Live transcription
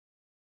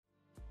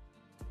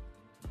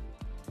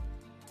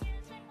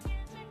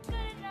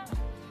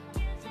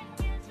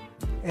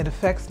It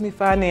affects me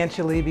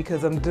financially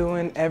because I'm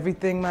doing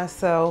everything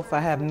myself. I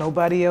have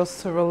nobody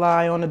else to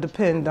rely on or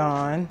depend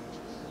on.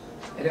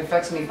 It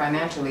affects me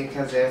financially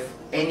because if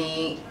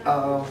any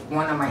of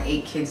one of my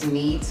 8 kids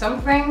need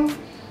something,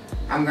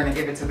 I'm gonna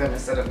give it to them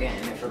instead of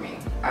getting it for me.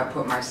 I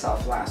put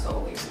myself last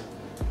always,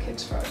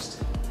 kids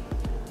first.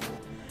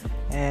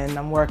 And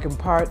I'm working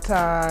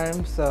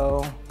part-time,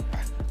 so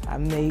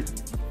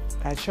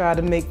I try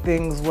to make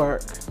things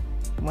work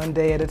one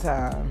day at a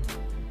time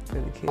for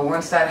the kids.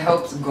 Once that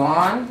help's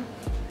gone,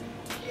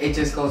 it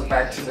just goes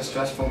back to the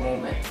stressful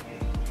moment.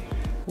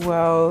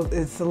 Well,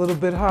 it's a little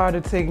bit harder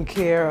taking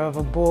care of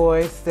a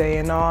boy,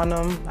 staying on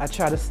him. I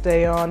try to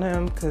stay on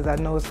him because I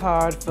know it's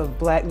hard for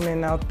black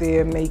men out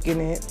there making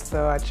it,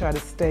 so I try to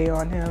stay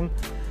on him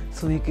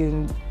so he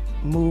can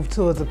move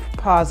towards a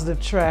positive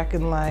track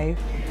in life.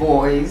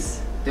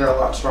 Boys, they're a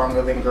lot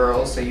stronger than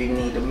girls, so you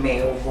need a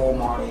male role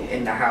model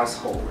in the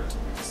household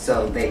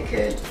so they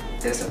could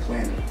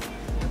discipline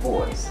the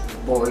boys.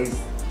 Boys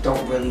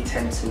don't really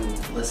tend to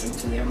listen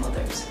to their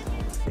mothers.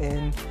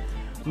 And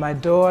my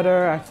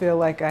daughter, I feel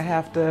like I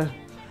have to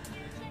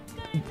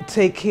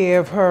take care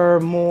of her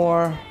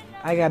more.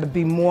 I got to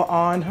be more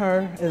on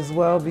her as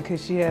well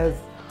because she has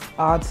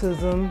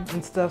autism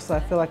and stuff, so I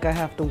feel like I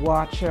have to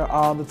watch her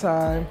all the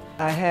time.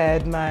 I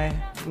had my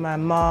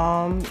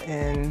mom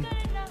and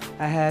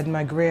I had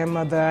my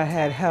grandmother. I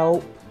had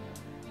help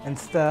and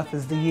stuff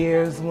as the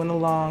years went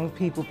along.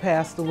 People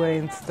passed away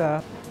and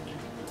stuff.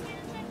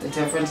 The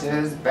difference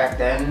is back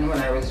then when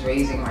I was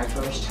raising my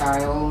first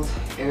child,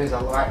 it was a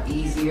lot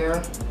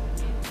easier,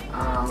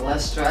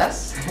 less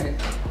stress.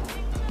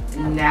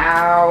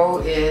 Now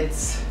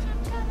it's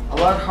a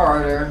lot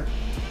harder,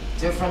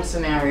 different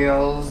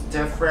scenarios,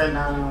 different,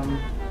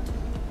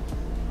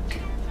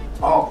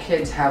 all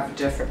kids have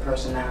different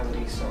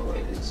personalities, so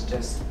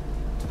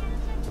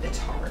it's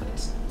hard.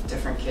 It's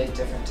different kid,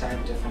 different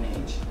time, different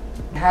age.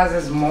 It has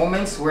its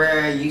moments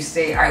where you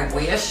say, I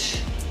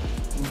wish,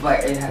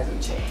 but it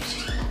hasn't changed.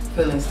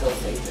 Feeling still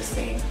stays the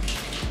same.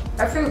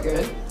 I feel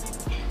good.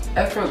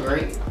 I feel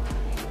great.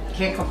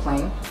 Can't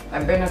complain.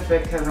 I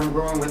benefit because I'm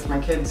growing with my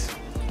kids.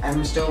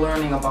 I'm still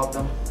learning about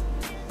them.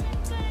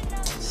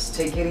 Just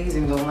take it easy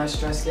and don't let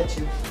stress get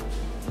you.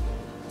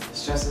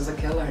 Stress is a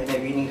killer, and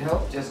if you need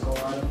help, just go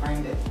out and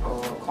find it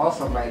or call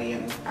somebody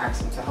and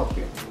ask them to help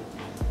you.